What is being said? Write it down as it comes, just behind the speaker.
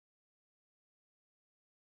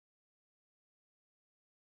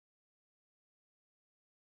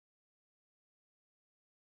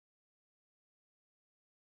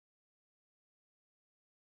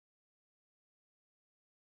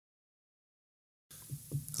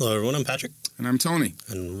Hello, everyone. I'm Patrick. And I'm Tony.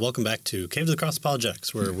 And welcome back to Cave to the Cross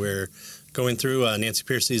Apologetics, where we're going through Nancy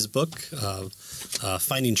Pearcey's book,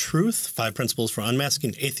 Finding Truth, 5 Principles for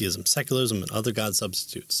Unmasking Atheism, Secularism, and Other God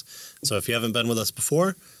Substitutes. So if you haven't been with us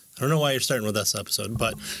before, I don't know why you're starting with this episode,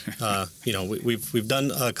 but we've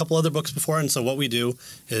done a couple other books before, and so what we do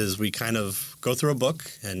is we kind of go through a book,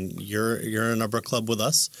 and you're in our book club with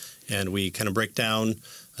us, and we kind of break down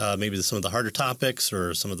maybe some of the harder topics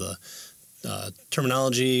or some of the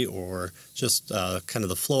terminology or just kind of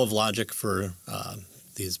the flow of logic for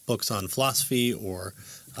these books on philosophy or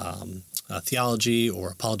theology or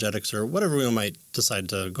apologetics or whatever we might decide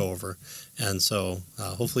to go over. And so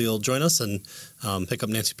hopefully you'll join us and pick up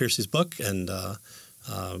Nancy Pearcey's book. And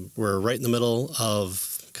we're right in the middle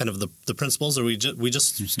of kind of the principles. Or we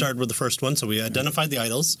just started with the first one. So we identified the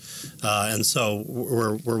idols. And so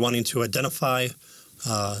we're wanting to identify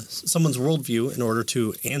someone's worldview in order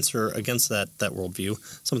to answer against that worldview,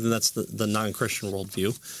 something that's the non-Christian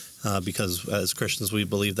worldview, because as Christians we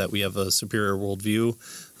believe that we have a superior worldview,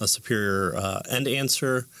 a superior end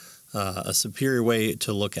answer, a superior way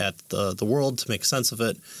to look at the world, to make sense of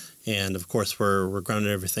it, and of course we're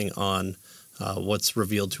grounding everything on what's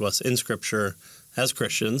revealed to us in Scripture as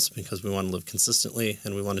Christians, because we want to live consistently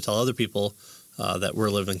and we want to tell other people that we're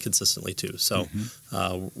living consistently too. So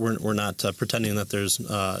we're not pretending that there's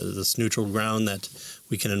this neutral ground that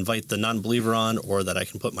we can invite the non-believer on, or that I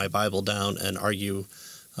can put my Bible down and argue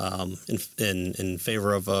in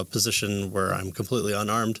favor of a position where I'm completely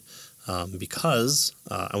unarmed, because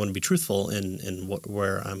I want to be truthful in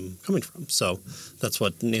where I'm coming from. So that's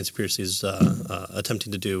what Nancy Pearcey's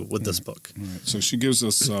attempting to do with this book. Right. So she gives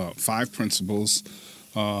us 5 principles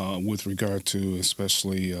with regard to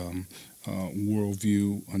especially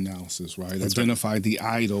worldview analysis, right? That's Identify the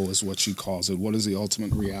idol is what she calls it. What is the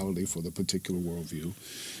ultimate reality for the particular worldview?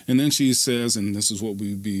 And then she says, and this is what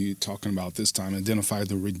we'd be talking about this time, identify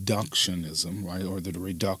the reductionism, right, or the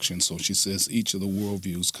reduction. So she says each of the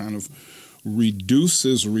worldviews kind of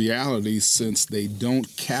reduces reality since they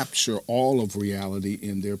don't capture all of reality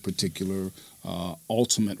in their particular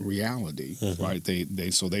ultimate reality, right?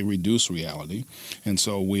 They reduce reality, and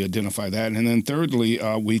so we identify that. And then thirdly,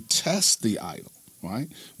 we test the idol, right?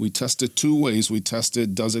 We test it 2 ways. We test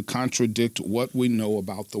it, does it contradict what we know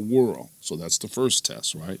about the world? So that's the first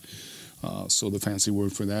test, right? So the fancy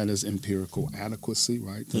word for that is empirical adequacy,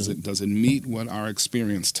 right? Does it meet what our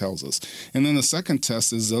experience tells us? And then the second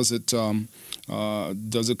test is does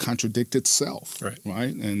it contradict itself,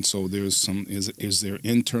 right? And so there's is there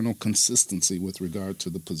internal consistency with regard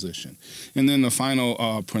to the position? And then the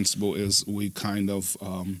final principle is we kind of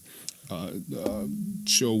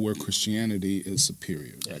show where Christianity is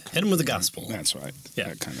superior. Hit them with the gospel. That's right. Yeah.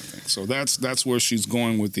 That kind of thing. So that's where she's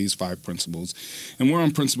going with these 5 principles. And we're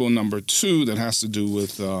on principle number 2 that has to do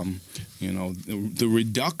with, the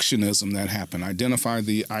reductionism that happened. Identify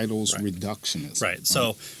the idol's reductionism. Right.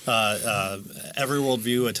 So every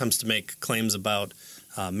worldview attempts to make claims about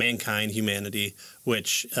mankind, humanity,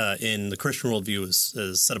 which in the Christian worldview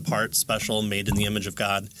is set apart, special, made in the image of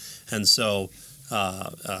God. And so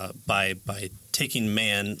by taking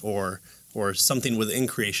man or something within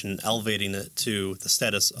creation, elevating it to the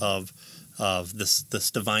status of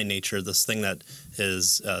this divine nature, this thing that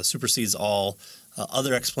is supersedes all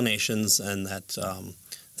other explanations, and that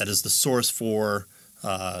is the source for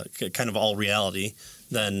kind of all reality,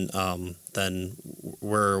 then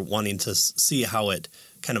we're wanting to see how it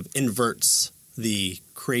kind of inverts the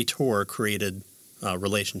creator-created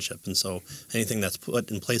relationship. And so anything that's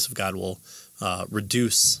put in place of God will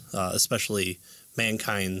reduce especially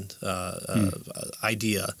mankind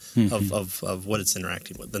idea of what it's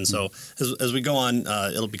interacting with. And so as we go on,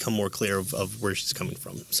 it'll become more clear of where she's coming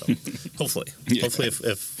from. So hopefully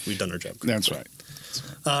if we've done our job correctly. That's right.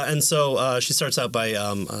 And so she starts out by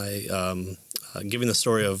giving the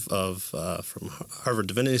story of from Harvard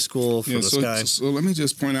Divinity School from this guy. So let me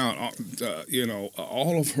just point out,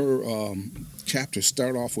 all of her chapters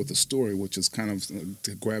start off with a story, which is kind of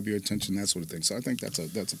to grab your attention, that sort of thing. So I think that's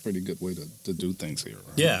a pretty good way to do things here.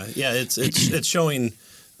 Right? Yeah, it's showing,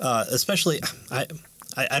 especially.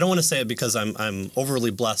 I don't want to say it because I'm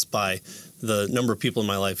overly blessed by the number of people in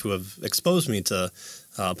my life who have exposed me to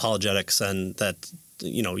apologetics, and that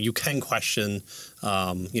you can question,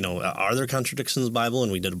 are there contradictions in the Bible?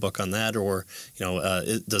 And we did a book on that. Or,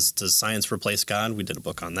 does science replace God? We did a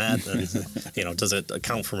book on that. And, does it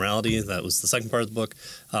account for morality? That was the second part of the book.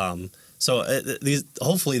 So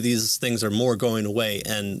hopefully these things are more going away,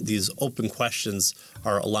 and these open questions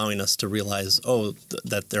are allowing us to realize,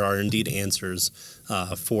 that there are indeed answers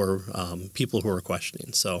for people who are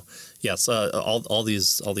questioning. So yes, all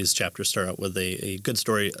these chapters start out with a good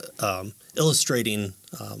story illustrating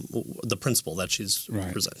the principle that she's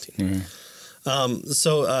presenting.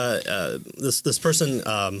 This person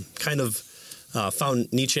kind of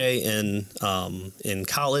found Nietzsche in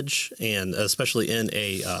college, and especially in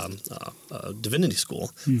a divinity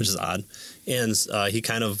school, which is odd. And he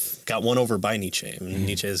kind of got won over by Nietzsche. I mean,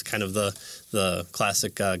 Nietzsche is kind of the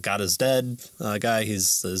classic God is dead guy.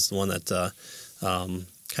 He's the one that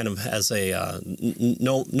kind of has a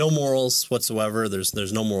no morals whatsoever.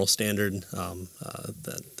 There's no moral standard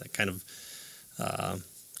that kind of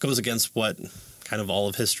goes against what kind of all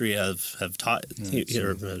of history have taught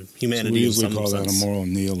humanity. So we usually in some call sense. that a moral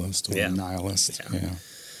nihilist or a nihilist. Yeah.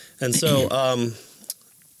 And so,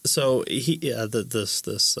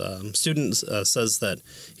 this student says that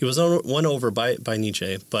he was won over by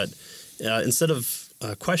Nietzsche, but instead of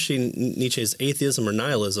questioning Nietzsche's atheism or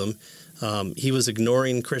nihilism, he was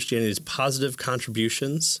ignoring Christianity's positive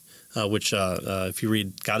contributions, which, if you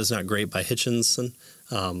read "God Is Not Great" by Hitchinson,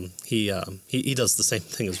 he does the same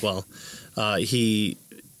thing as well. He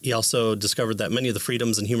also discovered that many of the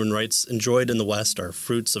freedoms and human rights enjoyed in the West are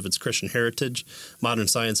fruits of its Christian heritage. Modern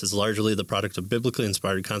science is largely the product of biblically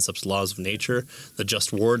inspired concepts, laws of nature. The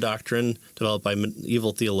just war doctrine developed by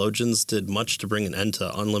medieval theologians did much to bring an end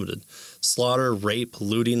to unlimited slaughter, rape,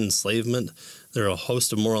 looting, enslavement. There are a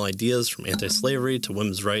host of moral ideas, from anti-slavery to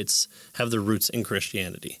women's rights, have their roots in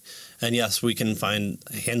Christianity. And yes, we can find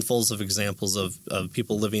handfuls of examples of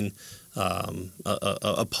people living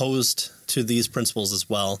opposed to these principles as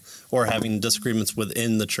well, or having disagreements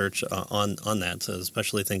within the church on that,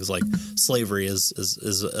 especially things like slavery is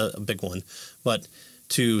a big one. But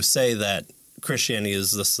to say that Christianity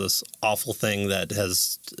is this awful thing that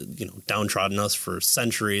has downtrodden us for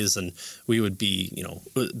centuries, and we would be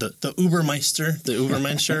the Ubermeister,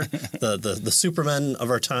 the Supermen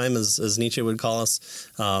of our time, as Nietzsche would call us.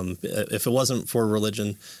 If it wasn't for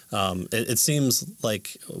religion, it seems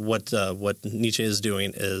like what Nietzsche is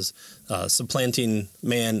doing is supplanting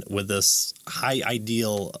man with this high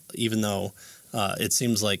ideal, even though it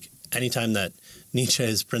seems like anytime that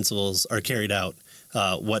Nietzsche's principles are carried out,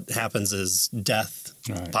 what happens is death,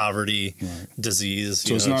 poverty, disease.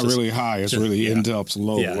 So it's not really high; it's really ends up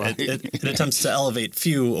low. Yeah, right? it attempts to elevate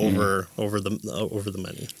few over the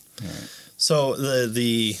many. Right. So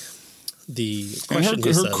the question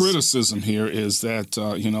and her criticism here is that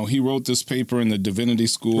he wrote this paper in the divinity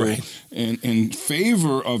school in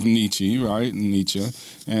favor of Nietzsche,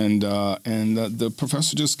 and the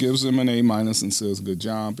professor just gives him an A- and says good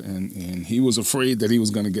job, and he was afraid that he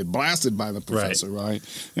was going to get blasted by the professor, right?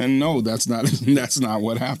 And no, that's not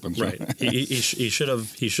what happened. Right. he should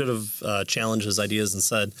have challenged his ideas and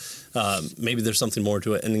said maybe there's something more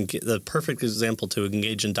to it, and the perfect example to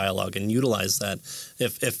engage in dialogue and utilize that.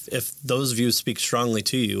 If those views speak strongly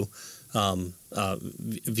to you,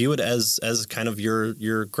 view it as kind of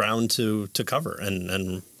your ground to cover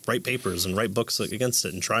and write papers and write books against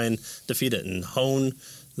it and try and defeat it and hone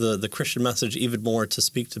the Christian message even more to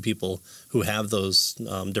speak to people who have those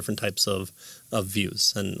different types of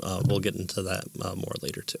views. And we'll get into that more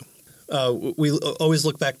later too. We always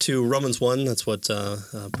look back to Romans 1. That's what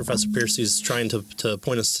Professor Piercy is trying to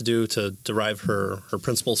point us to do, to derive her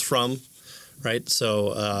principles from. Right,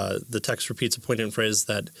 so the text repeats a poignant phrase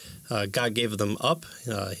that God gave them up.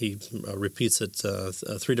 He repeats it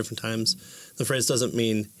 3 different times. The phrase doesn't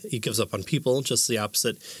mean he gives up on people, just the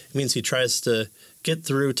opposite. It means he tries to get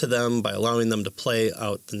through to them by allowing them to play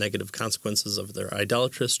out the negative consequences of their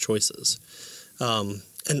idolatrous choices.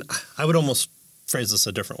 And I would almost phrase this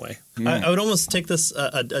a different way. I would almost take this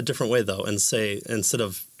a different way, though, and say instead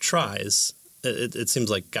of tries, it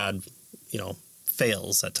seems like God,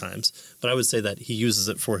 fails at times, but I would say that he uses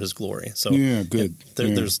it for his glory. So good.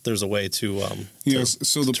 There's a way to yes.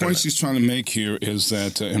 So the point she's trying to make here is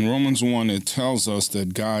that in Romans 1, it tells us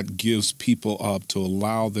that God gives people up to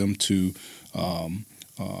allow them to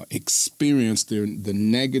experience the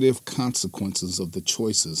negative consequences of the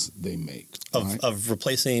choices they make. Of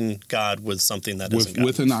replacing God with something that isn't God.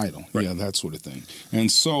 With an idol. Right. Yeah, that sort of thing.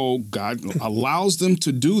 And so God allows them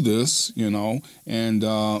to do this, and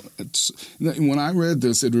when I read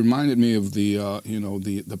this, it reminded me of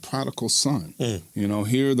the prodigal son.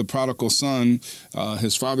 Here the prodigal son,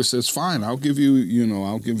 his father says, fine, I'll give you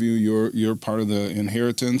your part of the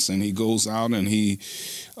inheritance, and he goes out and he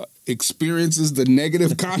experiences the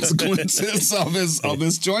negative consequences of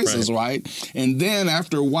his choices, right? And then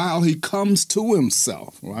after a while, he comes to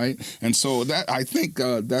himself, right? And so that I think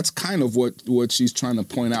that's kind of what she's trying to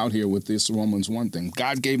point out here with this Romans 1 thing.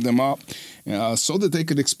 God gave them up so that they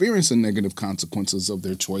could experience the negative consequences of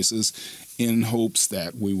their choices, in hopes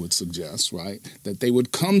that we would suggest, right, that they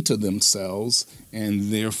would come to themselves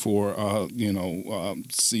and therefore,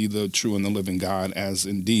 see the true and the living God as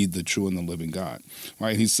indeed the true and the living God,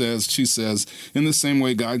 right? She says, in the same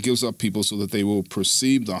way, God gives up people so that they will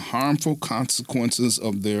perceive the harmful consequences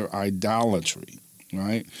of their idolatry,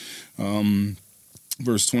 right?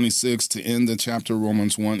 Verse 26, to end the chapter,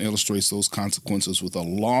 Romans 1 illustrates those consequences with a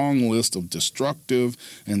long list of destructive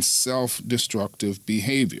and self-destructive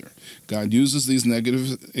behavior. God uses these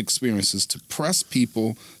negative experiences to press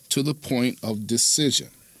people to the point of decision,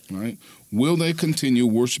 right? Will they continue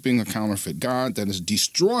worshiping a counterfeit God that is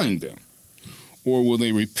destroying them, or will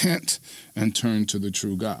they repent and turn to the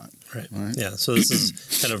true God? Right. Yeah, so this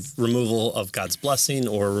is kind of removal of God's blessing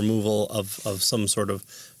or removal of some sort of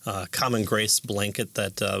common grace blanket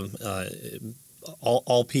that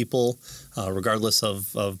all people, regardless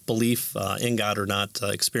of belief in God or not,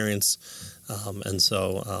 experience. And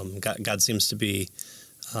so God seems to be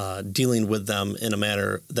dealing with them in a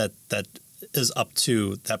manner that is up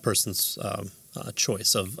to that person's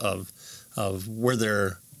choice of where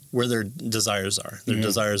their desires are. Their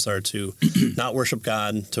desires are to not worship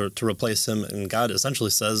God, to replace Him, and God essentially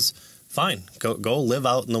says, fine, go live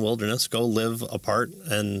out in the wilderness, go live apart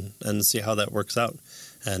and see how that works out.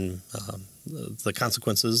 And the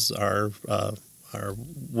consequences are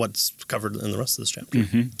what's covered in the rest of this chapter.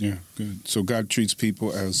 Mm-hmm. Yeah, good. So God treats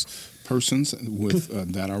people as persons with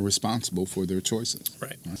that are responsible for their choices.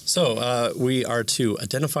 Right. So we are to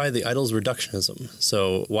identify the idol's reductionism.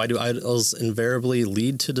 So why do idols invariably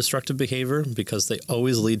lead to destructive behavior? Because they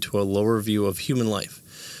always lead to a lower view of human life.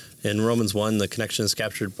 In Romans 1, the connection is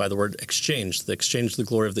captured by the word exchange. They exchange the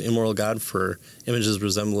glory of the immoral God for images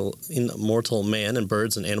resembling mortal man and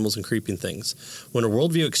birds and animals and creeping things. When a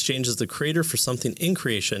worldview exchanges the Creator for something in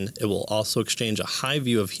creation, it will also exchange a high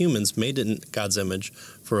view of humans made in God's image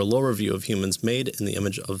for a lower view of humans made in the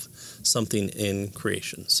image of something in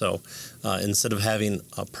creation. So instead of having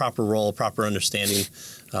a proper role, proper understanding,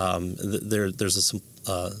 there's a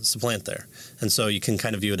supplant there. And so you can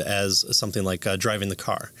kind of view it as something like driving the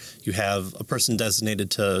car. You have a person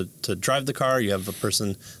designated to drive the car. You have a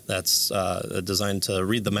person that's designed to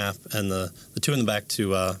read the map, and the two in the back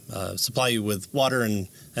to supply you with water and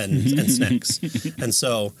snacks. And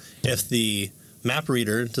so if the map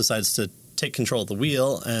reader decides to take control of the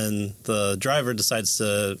wheel and the driver decides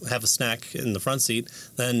to have a snack in the front seat,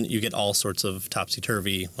 then you get all sorts of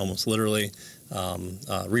topsy-turvy, almost literally,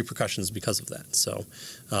 repercussions because of that. So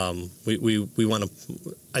we want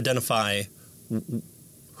to identify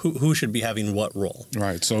who should be having what role.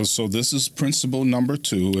 Right. So this is principle number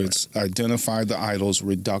 2. It's identify the idol's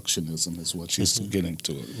reductionism is what she's getting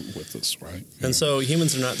to with us, right? And so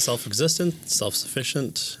humans are not self-existent,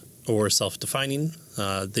 self-sufficient, or self-defining.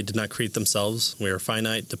 They did not create themselves. We are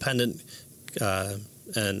finite, dependent,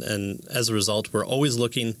 and as a result, we're always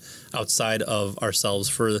looking outside of ourselves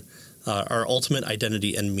for our ultimate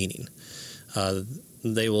identity and meaning.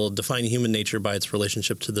 They will define human nature by its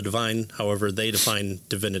relationship to the divine. However, they define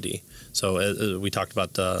divinity. So we talked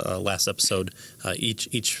about last episode.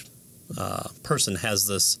 Each person has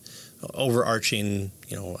this overarching,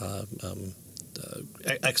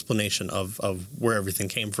 explanation of where everything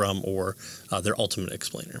came from, or their ultimate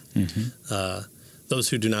explainer. Those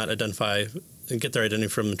who do not identify and get their identity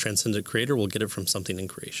from the transcendent Creator will get it from something in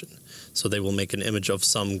creation. So they will make an image of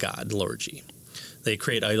some god, lower G. They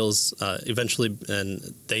create idols eventually,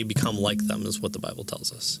 and they become like them, is what the Bible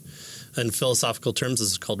tells us. In philosophical terms,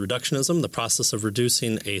 this is called reductionism, the process of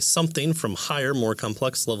reducing a something from higher, more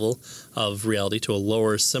complex level of reality to a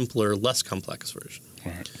lower, simpler, less complex version.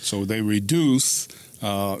 Right. So they reduce,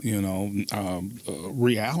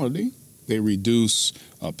 reality. They reduce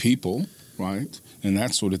people, right, and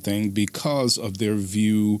that sort of thing because of their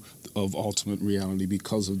view of ultimate reality,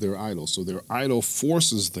 because of their idol. So their idol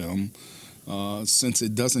forces them, since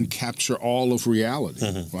it doesn't capture all of reality,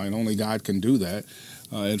 right? Only God can do that.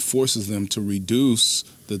 it forces them to reduce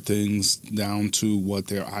the things down to what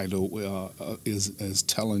their idol is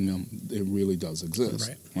telling them it really does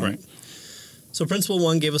exist. Right. So Principle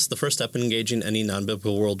 1 gave us the first step in engaging any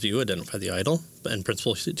non-biblical worldview, identify the idol. And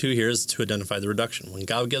Principle 2 here is to identify the reduction. When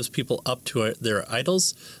God gives people up to their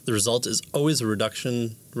idols, the result is always a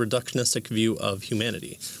reductionistic view of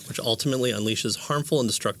humanity, which ultimately unleashes harmful and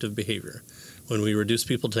destructive behavior. When we reduce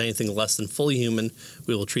people to anything less than fully human,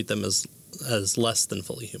 we will treat them as less than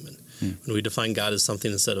fully human. When we define God as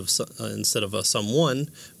something instead of a someone,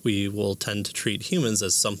 we will tend to treat humans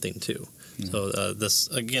as something too. So this,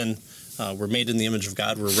 again, we're made in the image of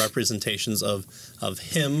God. We're representations of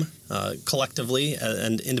Him collectively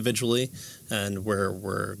and individually, and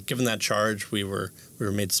we're given that charge. We were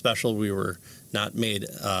made special. We were not made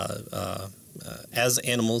as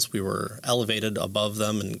animals. We were elevated above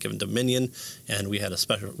them and given dominion, and we have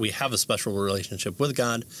a special relationship with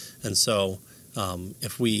God. And so,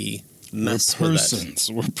 if we mess we're with persons.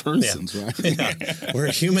 that, we're persons, right?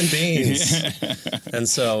 we're human beings, and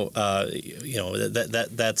so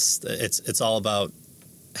it's all about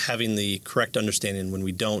having the correct understanding. When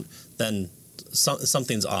we don't, then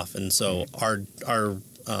something's off. And so our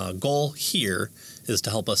goal here is to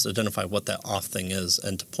help us identify what that off thing is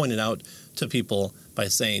and to point it out to people by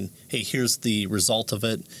saying, hey, here's the result of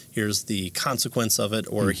it, here's the consequence of it,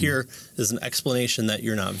 or here is an explanation that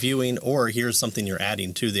you're not viewing, or here's something you're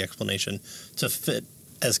adding to the explanation to fit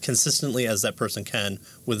as consistently as that person can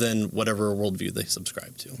within whatever worldview they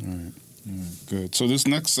subscribe to. Right. Good. So this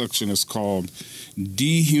next section is called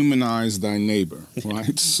 "Dehumanize Thy Neighbor."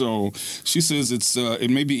 Right. So she says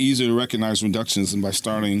it may be easier to recognize reductionism by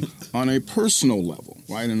starting on a personal level.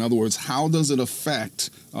 Right. In other words, how does it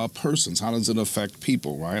affect persons? How does it affect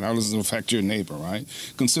people? Right. How does it affect your neighbor? Right.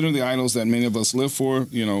 Consider the idols that many of us live for.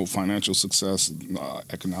 Financial success,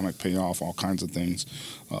 economic payoff, all kinds of things.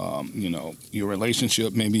 Your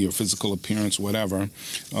relationship, maybe your physical appearance, whatever.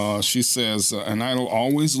 She says an idol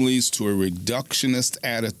always leads to a reductionist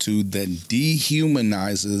attitude that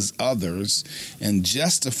dehumanizes others and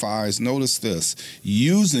justifies, notice this,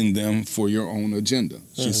 using them for your own agenda.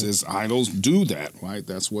 She says idols do that, right?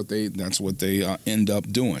 That's what they end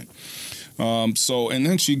up doing. And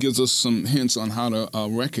then she gives us some hints on how to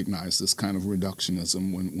recognize this kind of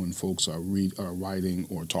reductionism when folks are writing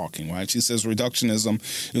or talking, right? She says reductionism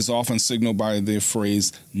is often signaled by the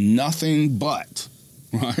phrase, nothing but.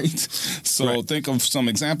 Right? So think of some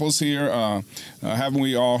examples here. Haven't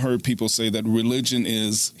we all heard people say that religion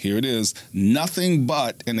is, here it is, nothing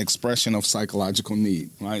but an expression of psychological need,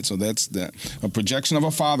 right? So that's a projection of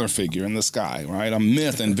a father figure in the sky, right? A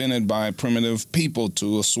myth invented by primitive people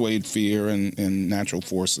to assuage fear and natural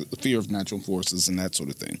forces, fear of natural forces and that sort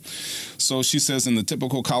of thing. So she says in the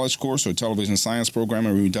typical college course or television science program, a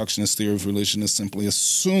reductionist theory of religion is simply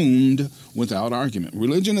assumed without argument.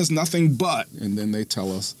 Religion is nothing but, and then they tell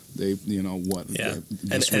us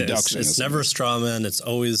reduction it's never a straw man. It's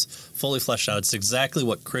always fully fleshed out. It's exactly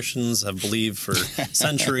what Christians have believed for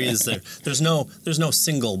centuries. There's no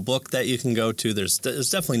single book that you can go to. There's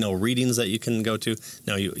definitely no readings that you can go to.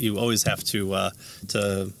 No, you always have to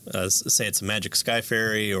say it's a magic sky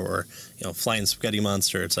fairy or flying spaghetti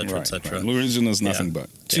monster, et cetera, et cetera. Right. Religion is nothing but.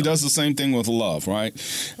 She does the same thing with love, right?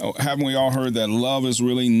 Haven't we all heard that love is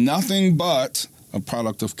really nothing but a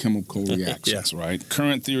product of chemical reactions, right?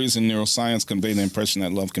 Current theories in neuroscience convey the impression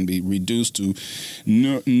that love can be reduced to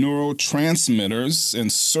neurotransmitters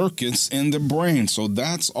and circuits in the brain. So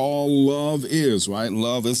that's all love is, right?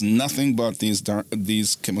 Love is nothing but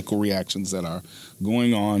these chemical reactions that are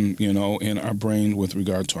going on, in our brain with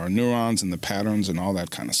regard to our neurons and the patterns and all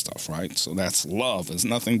that kind of stuff, right? So that's love is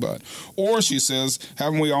nothing but. Or she says,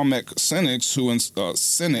 haven't we all met cynics who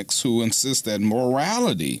insist that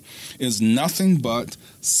morality is nothing but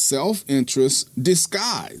self-interest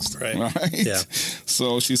disguised, right? Yeah.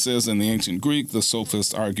 So she says in the ancient Greek, the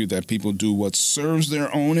sophists argued that people do what serves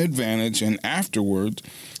their own advantage and afterward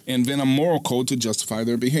invent a moral code to justify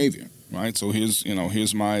their behavior. Right, so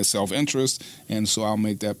here's my self-interest, and so I'll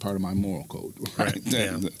make that part of my moral code. Right,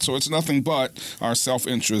 So it's nothing but our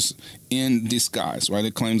self-interest in disguise. Right,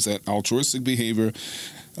 it claims that altruistic behavior.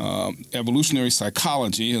 Evolutionary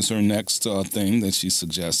psychology is her next thing that she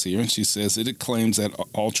suggests here, and she says it claims that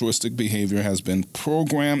altruistic behavior has been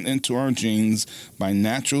programmed into our genes by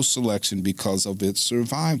natural selection because of its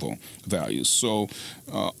survival values. So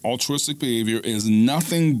altruistic behavior is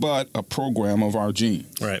nothing but a program of our gene.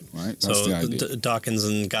 Right. That's so the idea. Dawkins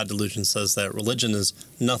in God Delusion says that religion is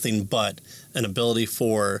nothing but an ability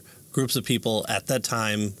for groups of people at that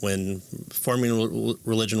time when forming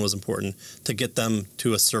religion was important to get them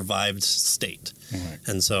to a survived state. Right.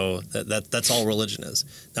 And so that's all religion is.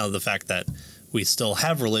 Now, the fact that we still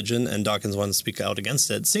have religion and Dawkins wants to speak out against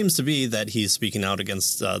it seems to be that he's speaking out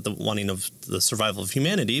against the wanting of the survival of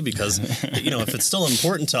humanity because, if it's still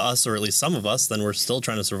important to us, or at least some of us, then we're still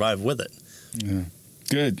trying to survive with it. Yeah.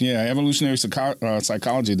 Good. Yeah. Evolutionary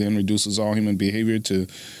psychology then reduces all human behavior to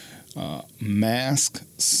mask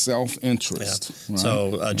self-interest. Yeah. Right?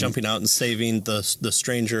 So jumping out and saving the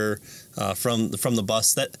stranger from the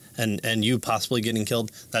bus and you possibly getting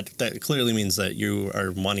killed, that clearly means that you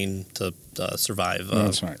are wanting to survive.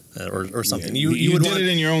 That's right. Or something. Yeah. You would did want, it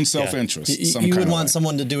in your own self-interest. You would want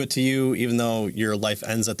someone to do it to you, even though your life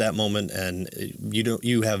ends at that moment, and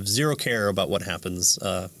you have zero care about what happens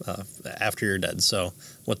after you're dead. So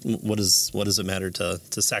what does it matter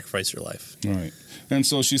to sacrifice your life? Right. And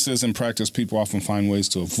so she says, in practice, people often find ways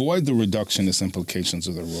to avoid the reductionist implications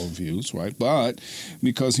of their worldviews, right? But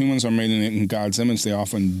because humans are made in God's image, they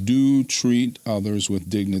often do treat others with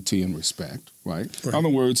dignity and respect, right? In other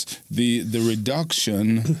words, the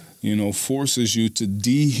reduction, forces you to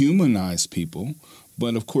dehumanize people,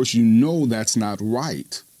 but of course that's not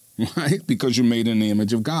right. Right? Because you're made in the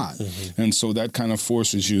image of God. Mm-hmm. And so that kind of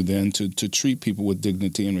forces you then to treat people with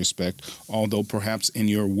dignity and respect, although perhaps in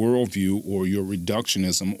your worldview or your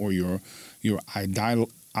reductionism or your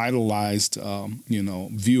idolized,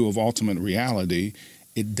 view of ultimate reality,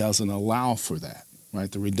 it doesn't allow for that.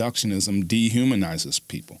 Right? The reductionism dehumanizes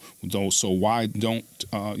people. So why don't,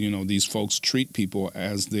 these folks treat people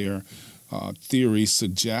as their theories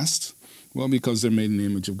suggest? Well, because they're made in the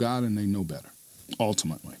image of God and they know better.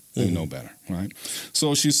 Ultimately, they know better, right?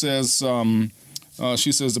 So she says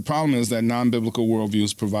the problem is that non-biblical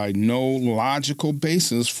worldviews provide no logical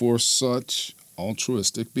basis for such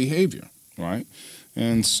altruistic behavior, right?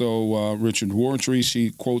 And so Richard Rorty, she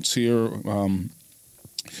quotes here,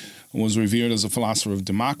 was revered as a philosopher of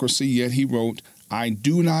democracy, yet he wrote, "I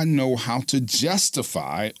do not know how to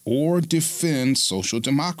justify or defend social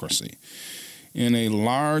democracy in a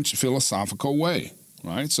large philosophical way."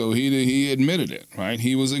 Right, so he admitted it. Right,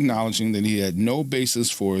 he was acknowledging that he had no basis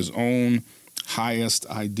for his own highest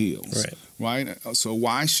ideals. Right, so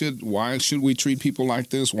why should we treat people like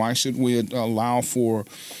this? Why should we allow for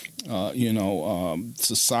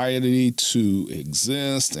society to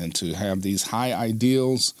exist and to have these high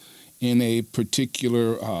ideals in a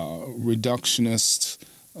particular reductionist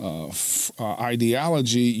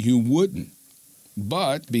ideology? You wouldn't,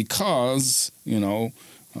 but because we're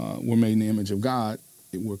made in the image of God,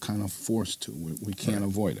 we're kind of forced to. We can't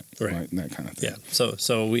avoid it, right? And that kind of thing. Yeah.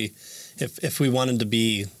 So we, if we wanted to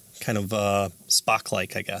be kind of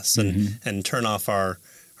Spock-like, I guess, and turn off our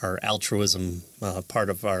altruism part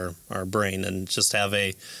of our brain and just have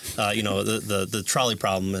a the trolley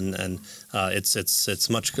problem and it's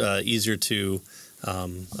much easier to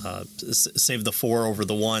save the 4 over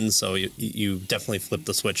the 1, so you definitely flip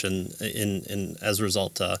the switch and as a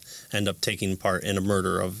result end up taking part in a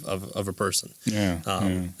murder of a person.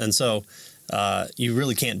 And so you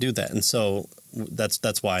really can't do that, and so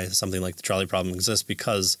that's why something like the trolley problem exists,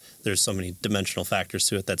 because there's so many dimensional factors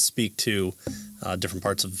to it that speak to different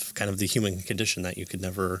parts of kind of the human condition that you could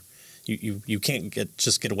never you can't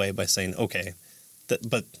get away by saying okay,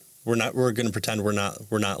 but we're going to pretend we're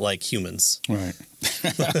not like humans. Right.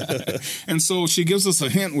 And so she gives us a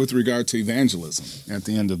hint with regard to evangelism at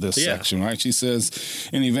the end of this section, right? She says,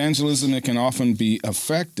 in evangelism, it can often be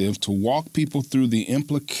effective to walk people through the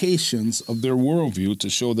implications of their worldview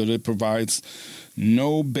to show that it provides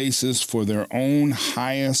no basis for their own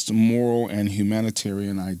highest moral and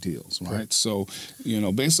humanitarian ideals, right? So,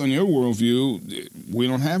 based on your worldview, we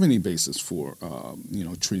don't have any basis for,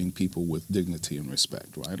 treating people with dignity and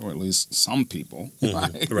respect, right? Or at least some people,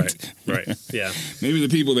 right? Right. Yeah. Maybe the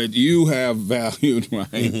people that you have valued,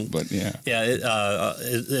 right? But yeah. Yeah.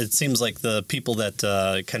 It seems like the people that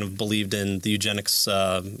kind of believed in the eugenics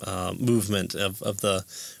movement of the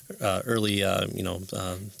early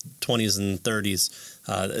 20s and 30s,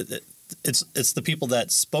 it's the people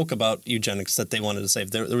that spoke about eugenics that they wanted to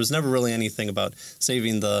save. There was never really anything about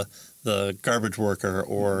saving the garbage worker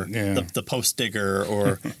or the post digger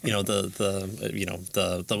or the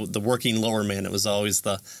working lower man. It was always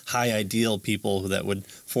the high ideal people that would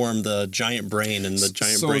form the giant brain, and the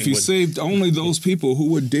giant brain. So if you saved only those people who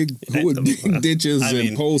would dig ditches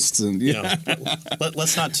and posts and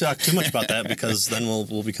let's not talk too much about that, because then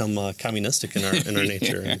we'll become communistic in our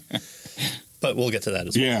nature. But we'll get to that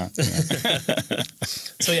as well. Yeah.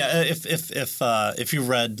 So yeah, if you've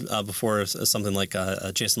read before something like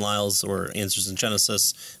Jason Lyles or Answers in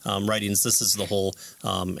Genesis writings, this is the whole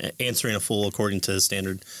answering a fool according to his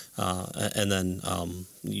standard, and then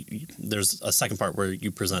there's a second part where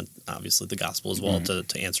you present obviously the gospel as well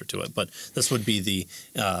to answer to it. But this would be the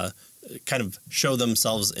kind of show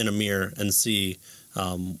themselves in a mirror and see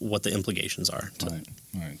what the implications are. Right.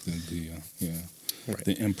 Right.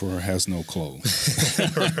 The emperor has no clothes.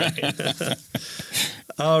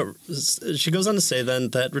 She goes on to say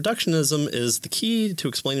then that reductionism is the key to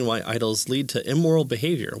explaining why idols lead to immoral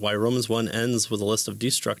behavior, why Romans 1 ends with a list of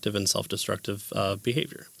destructive and self-destructive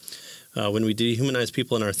behavior. When we dehumanize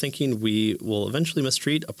people in our thinking, we will eventually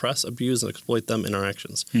mistreat, oppress, abuse, and exploit them in our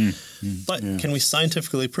actions. But can we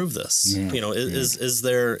scientifically prove this? Yeah. Is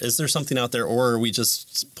there something out there, or are we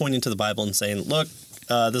just pointing to the Bible and saying, look,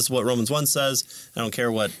 this is what Romans 1 says. I don't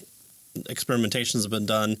care what experimentations have been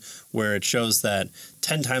done where it shows that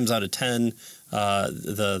 10 times out of 10,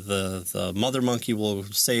 the mother monkey will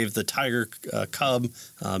save the tiger cub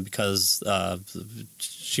because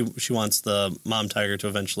she wants the mom tiger to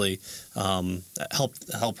eventually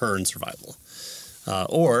help her in survival.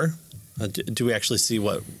 Or do we actually see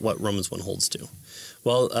what Romans 1 holds to?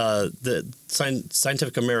 Well, the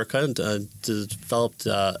Scientific American developed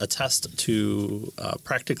a test to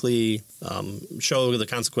practically show the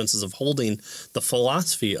consequences of holding the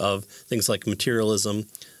philosophy of things like materialism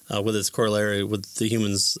with its corollary with the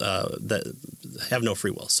humans that have no free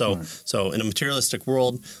will. So in a materialistic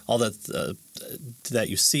world, all that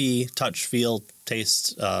you see, touch, feel,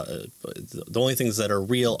 taste, the only things that are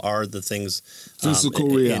real are the things physical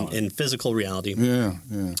reality. In physical reality. Yeah.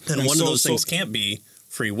 And one of those things can't be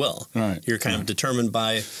free will. Right. You're kind of determined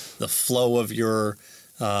by the flow of your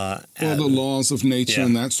the laws of nature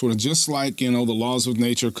and that sort of, just like, the laws of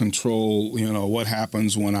nature control, what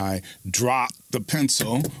happens when I drop the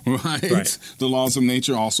pencil, right? The laws of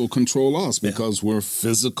nature also control us because we're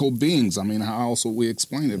physical beings. I mean, how else would we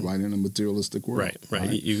explain it, right, in a materialistic world?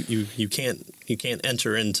 Right. You can't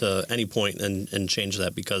enter into any point and change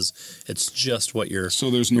that because it's just what you're.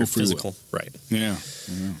 So there's no free physical will. Right. Yeah.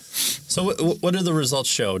 So what do the results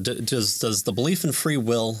show? Does the belief in free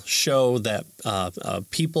will show that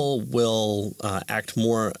people will act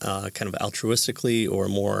more kind of altruistically or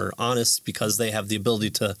more honest because they have the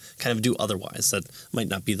ability to kind of do otherwise? That might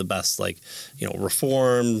not be the best,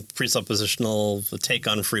 reform, presuppositional take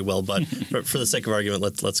on free will, but for the sake of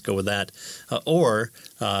argument, let's go with that. Or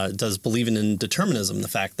does believing in determinism, the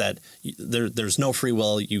fact that there's no free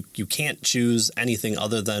will, you can't choose anything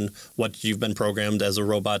other than what you've been programmed as a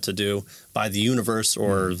robot to do by the universe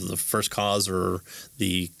or the first cause or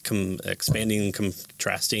the expanding,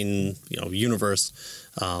 contrasting, universe.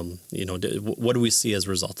 What do we see as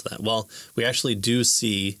a result of that? Well, we actually do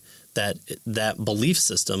see that belief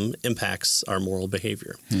system impacts our moral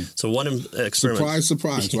behavior. So one experiment...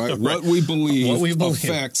 Surprise, right? What we believe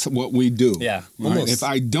affects what we do. Yeah, right? If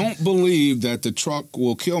I don't believe that the truck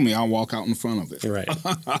will kill me, I'll walk out in front of it. Right.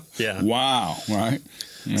 Yeah. Wow, right?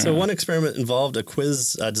 Yeah. So one experiment involved a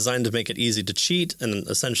quiz designed to make it easy to cheat, and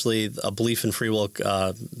essentially a belief in free will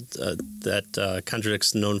that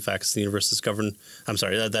contradicts known facts. The universe is governed. I'm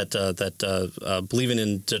sorry, that believing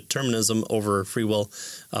in determinism over free will.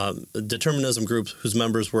 Determinism groups whose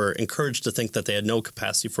members were encouraged to think that they had no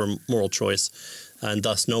capacity for moral choice and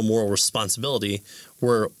thus no moral responsibility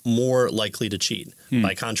were more likely to cheat.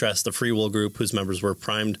 By contrast, the free will group whose members were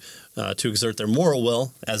primed to exert their moral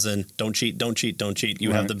will, as in don't cheat, don't cheat, don't cheat,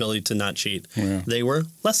 you have the ability to not cheat, they were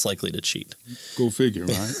less likely to cheat. Go figure,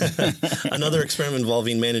 right? Another experiment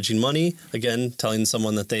involving managing money, again, telling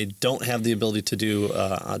someone that they don't have the ability to do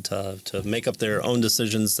to make up their own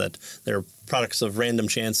decisions, that they're products of random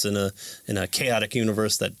chance in a chaotic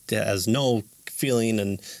universe that has no feeling,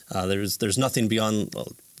 and there's nothing beyond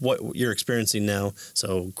what you're experiencing now.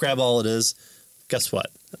 So grab all it is. Guess what?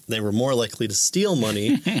 They were more likely to steal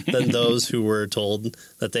money than those who were told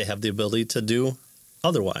that they have the ability to do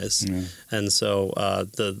otherwise. And so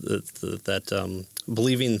that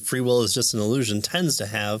believing free will is just an illusion tends to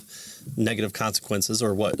have negative consequences,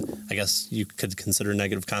 or what I guess you could consider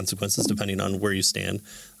negative consequences depending on where you stand.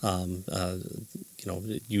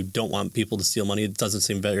 You don't want people to steal money. It doesn't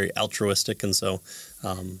seem very altruistic, and so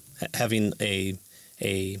having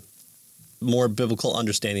a more biblical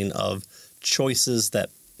understanding of choices that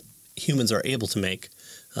humans are able to make,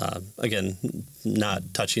 again, not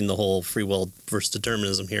touching the whole free will versus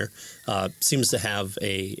determinism here, seems to have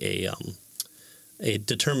a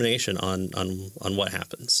determination on what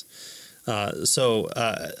happens. So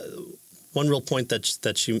one real point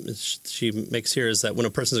that she makes here is that when a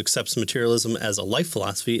person accepts materialism as a life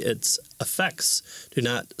philosophy, its effects do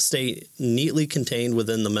not stay neatly contained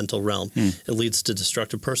within the mental realm. It leads to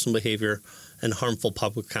destructive personal behavior and harmful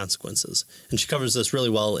public consequences. And she covers this really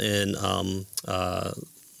well in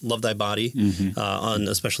Love Thy Body, on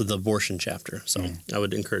especially the abortion chapter. So I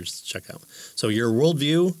would encourage to check out. So your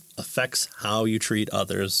worldview affects how you treat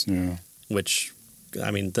others, which, I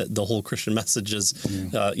mean, the whole Christian message is,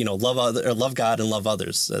 love God and love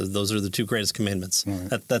others. Those are the two greatest commandments.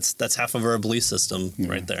 Right. That's half of our belief system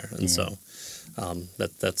right there. And so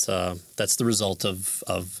that's the result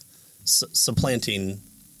of supplanting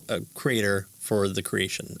a creator for the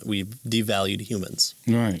creation. We've devalued humans.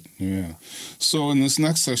 Right, yeah. So in this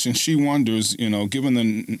next section, she wonders, given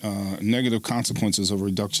the negative consequences of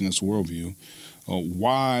reductionist worldview,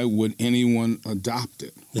 why would anyone adopt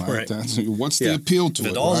it? Right. What's the appeal to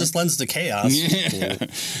it? It all just lends to chaos. Yeah.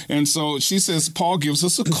 And so she says Paul gives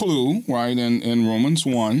us a clue, right, in Romans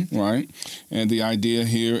 1, right? And the idea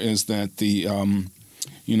here is that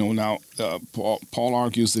Paul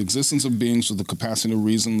argues the existence of beings with the capacity to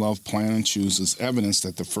reason, love, plan, and choose is evidence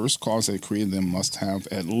that the first cause that created them must have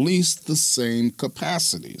at least the same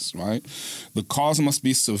capacities, right? The cause must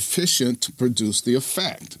be sufficient to produce the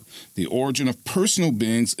effect. The origin of personal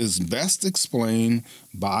beings is best explained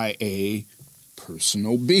by a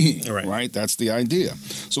personal being, right? That's the idea.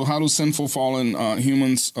 So how do sinful, fallen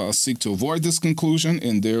humans seek to avoid this conclusion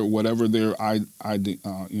in what their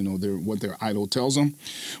idol tells them?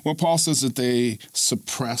 Well, Paul says that they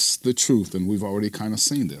suppress the truth, and we've already kind of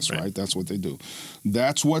seen this, right? That's what they do.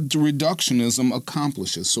 That's what reductionism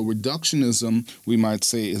accomplishes. So reductionism, we might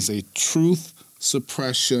say, is a truth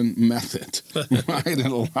suppression method, right? It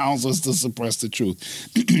allows us to suppress the truth.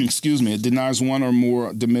 Excuse me. It denies one or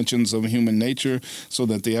more dimensions of human nature so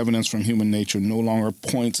that the evidence from human nature no longer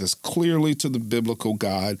points as clearly to the biblical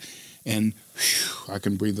God. And I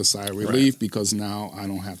can breathe a sigh of relief because now I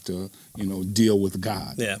don't have to, deal with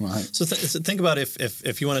God. Yeah. Right? So think about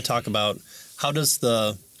if you want to talk about how does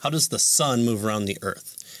the sun move around the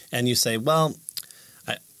earth, and you say, well,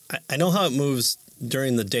 I know how it moves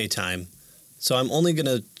during the daytime. So I'm only going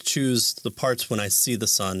to choose the parts when I see the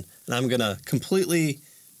sun, and I'm going to completely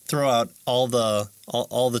throw out all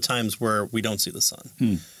the times where we don't see the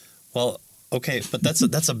sun. Well, okay, but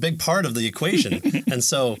that's a big part of the equation, and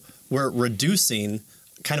so we're reducing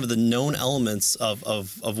kind of the known elements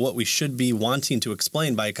of what we should be wanting to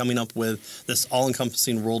explain by coming up with this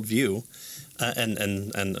all-encompassing worldview,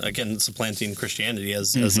 and again supplanting Christianity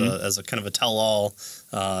as a kind of a tell-all,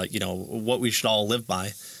 what we should all live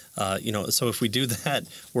by. So if we do that,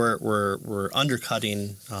 we're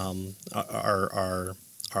undercutting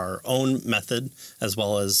our own method as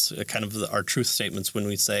well as kind of our truth statements when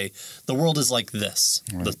we say the world is like this.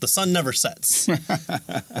 Right. The sun never sets.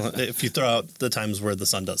 If you throw out the times where the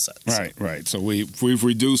sun does set. Right. So we've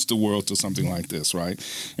reduced the world to something like this, right?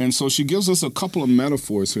 And so she gives us a couple of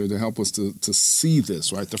metaphors here to help us to see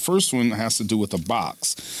this, right? The first one has to do with a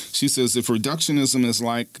box. She says if reductionism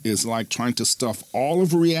is like trying to stuff all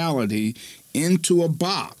of reality into a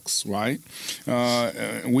box, right?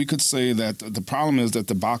 We could say that the problem is that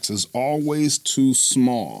the box is always too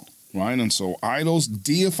small, right? And so idols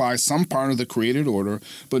deify some part of the created order,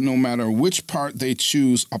 but no matter which part they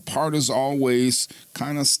choose, a part is always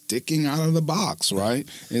kind of sticking out of the box, right?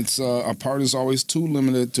 It's a part is always too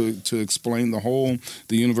limited to explain the whole.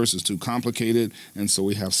 The universe is too complicated, and so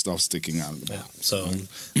we have stuff sticking out of the box.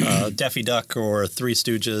 So Daffy Duck or Three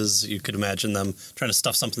Stooges, you could imagine them trying to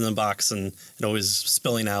stuff something in the box and it always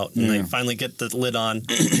spilling out, and they finally get the lid on,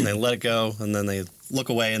 and they let it go, and then they look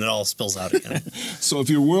away and it all spills out again. So if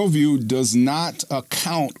your worldview does not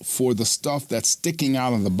account for the stuff that's sticking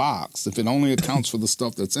out of the box, if it only accounts for the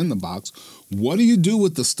stuff that's in the box, what do you do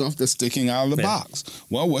with the stuff that's sticking out of the box?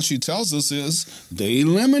 Well, what she tells us is they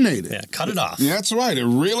eliminate it. Yeah, cut it off. That's right. It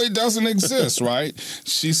really doesn't exist, right?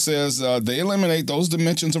 She says they eliminate those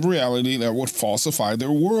dimensions of reality that would falsify their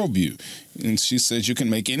worldview. And she says you can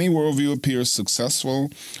make any worldview appear successful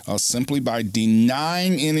simply by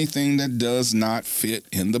denying anything that does not fit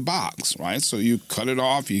in the box, right? So you cut it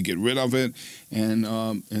off, you get rid of it, and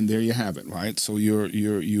there you have it, right? So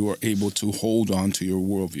you are able to hold on to your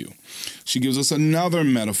worldview. She gives us another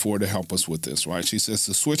metaphor to help us with this, right? She says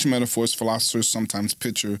to switch metaphors, philosophers sometimes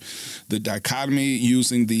picture the dichotomy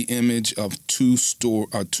using the image of a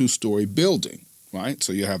two-story building. right?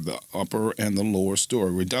 So you have the upper and the lower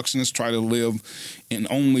story. Reductionists try to live in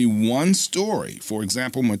only one story. For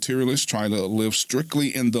example, materialists try to live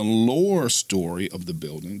strictly in the lower story of the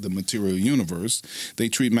building, the material universe. They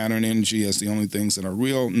treat matter and energy as the only things that are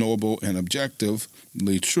real, knowable, and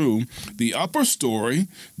objectively true. The upper story,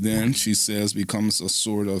 then, she says, becomes a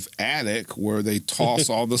sort of attic where they toss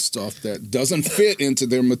all the stuff that doesn't fit into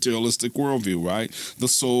their materialistic worldview, right? The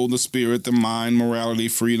soul, the spirit, the mind, morality,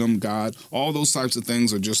 freedom, God, all those types of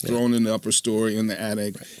things are just thrown in the upper story, in the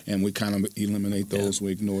attic, and we kind of eliminate those,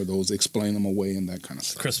 we ignore those, explain them away, and that kind of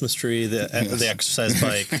stuff. Christmas tree, the exercise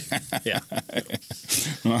bike. Yeah.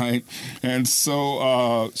 Right. And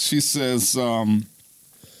so she says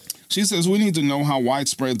we need to know how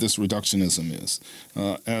widespread this reductionism is.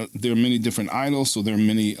 There are many different idols, so there are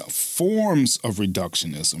many forms of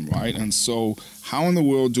reductionism, right? And so how in the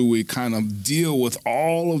world do we kind of deal with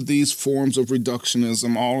all of these forms of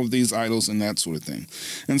reductionism, all of these idols, and that sort of thing?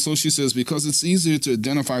 And so she says, because it's easier to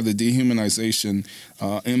identify the dehumanization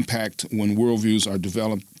impact when worldviews are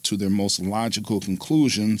developed to their most logical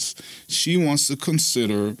conclusions, she wants to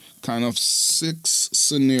consider kind of 6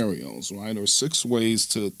 scenarios, right, or 6 ways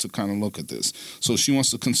to kind of look at this. So she wants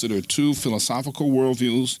to consider 2 philosophical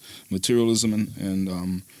worldviews, materialism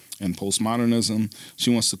and postmodernism.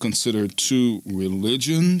 She wants to consider 2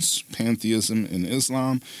 religions, pantheism and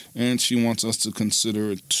Islam, and she wants us to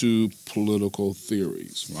consider 2 political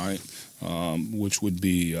theories, right? Which would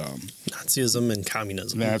be Nazism and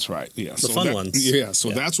communism. That's right. Yeah, the fun ones. Yeah,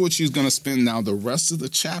 so that's what she's going to spend now the rest of the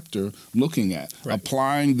chapter looking at,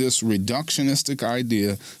 applying this reductionistic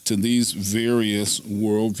idea to these various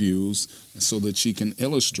worldviews, so that she can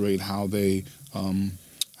illustrate how the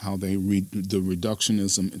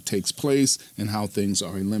reductionism takes place and how things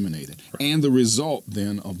are eliminated, and the result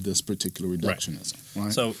then of this particular reductionism.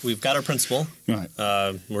 Right. So we've got our principle. Right.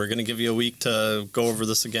 We're going to give you a week to go over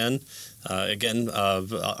this again. Our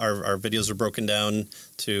videos are broken down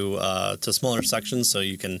to smaller sections, so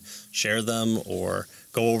you can share them or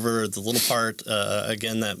go over the little part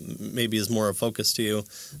again that maybe is more of a focus to you,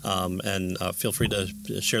 and feel free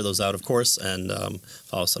to share those out, of course, and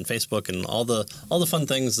follow us on Facebook and all the fun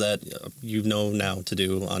things that you know now to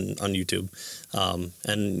do on YouTube.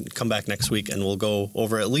 And come back next week, and we'll go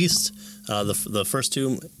over at least the first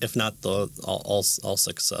 2, if not all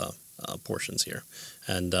 6 portions here,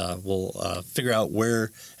 and we'll figure out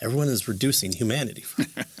where everyone is reducing humanity from.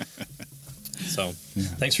 So,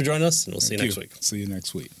 thanks for joining us, and we'll see you next week. See you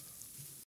next week.